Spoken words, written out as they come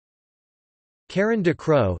Karen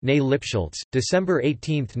DeCrow, née Lipschultz, December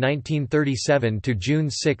 18, 1937 to June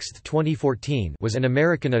 6, 2014, was an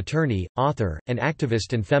American attorney, author, and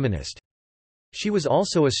activist and feminist. She was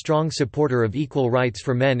also a strong supporter of equal rights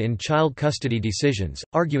for men in child custody decisions,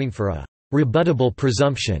 arguing for a rebuttable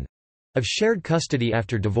presumption of shared custody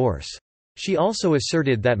after divorce. She also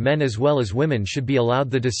asserted that men as well as women should be allowed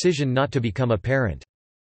the decision not to become a parent.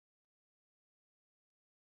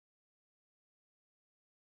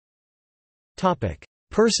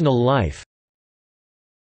 Personal life.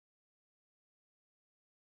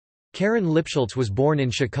 Karen Lipschultz was born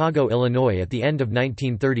in Chicago, Illinois at the end of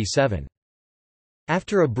 1937.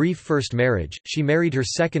 After a brief first marriage, she married her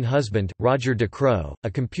second husband, Roger DeCrow,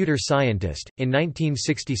 a computer scientist. In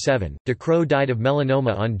 1967, DeCrow died of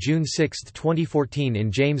melanoma on June 6, 2014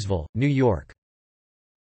 in Jamesville, New York.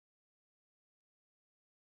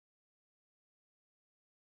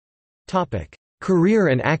 Career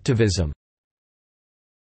and activism.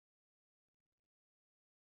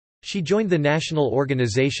 She joined the National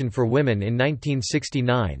Organization for Women in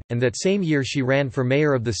 1969, and that same year she ran for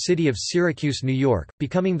mayor of the city of Syracuse, New York,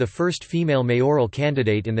 becoming the first female mayoral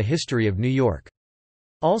candidate in the history of New York.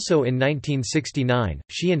 Also in 1969,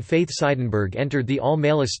 she and Faith Seidenberg entered the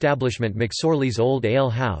all-male establishment McSorley's Old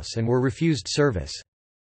Ale House and were refused service.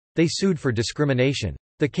 They sued for discrimination.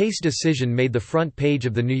 The case decision made the front page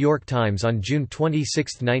of the New York Times on June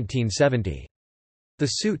 26, 1970. The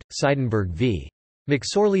suit, Seidenberg v.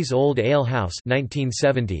 McSorley's Old Ale House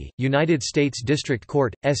 1970, United States District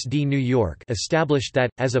Court, SD New York established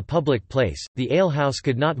that, as a public place, the ale house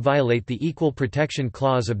could not violate the Equal Protection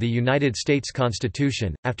Clause of the United States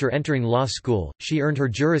Constitution. After entering law school, she earned her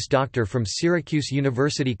Juris Doctor from Syracuse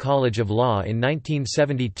University College of Law in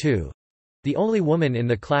 1972. The only woman in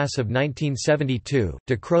the class of 1972,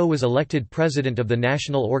 DeCrow was elected president of the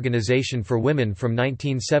National Organization for Women from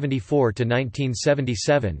 1974 to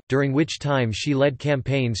 1977, during which time she led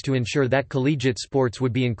campaigns to ensure that collegiate sports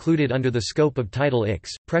would be included under the scope of Title IX,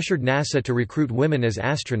 pressured NASA to recruit women as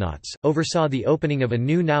astronauts, oversaw the opening of a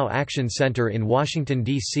new NOW Action Center in Washington,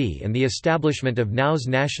 D.C. and the establishment of NOW's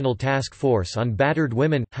National Task Force on Battered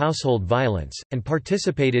Women, Household Violence, and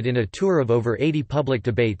participated in a tour of over 80 public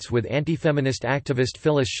debates with anti-feminist activist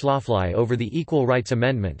Phyllis Schlafly over the Equal Rights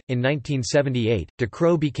Amendment. In 1978,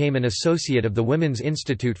 DeCrow became an associate of the Women's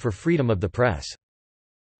Institute for Freedom of the Press.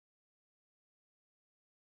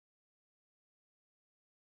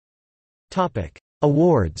 Topic: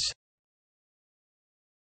 Awards.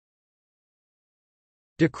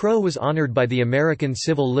 DeCrow was honored by the American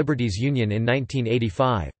Civil Liberties Union in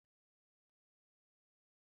 1985.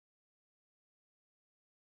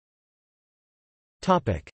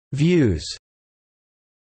 Topic: Views.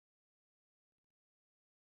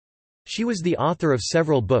 She was the author of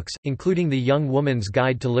several books, including The Young Woman's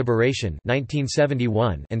Guide to Liberation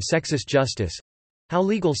 1971 and Sexist Justice — How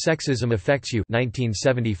Legal Sexism Affects You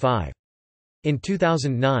 1975. In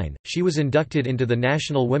 2009, she was inducted into the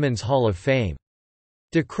National Women's Hall of Fame.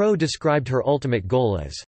 DeCrow described her ultimate goal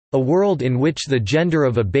as a world in which the gender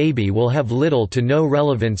of a baby will have little to no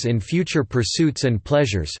relevance in future pursuits and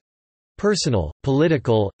pleasures — personal,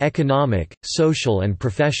 political, economic, social and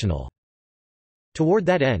professional. Toward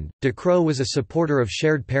that end, DeCrow was a supporter of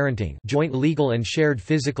shared parenting, joint legal and shared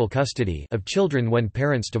physical custody of children when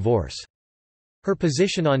parents divorce. Her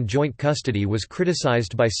position on joint custody was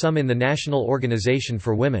criticized by some in the National Organization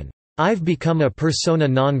for Women. "I've become a persona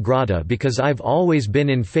non grata because I've always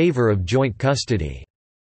been in favor of joint custody,"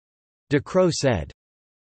 DeCrow said.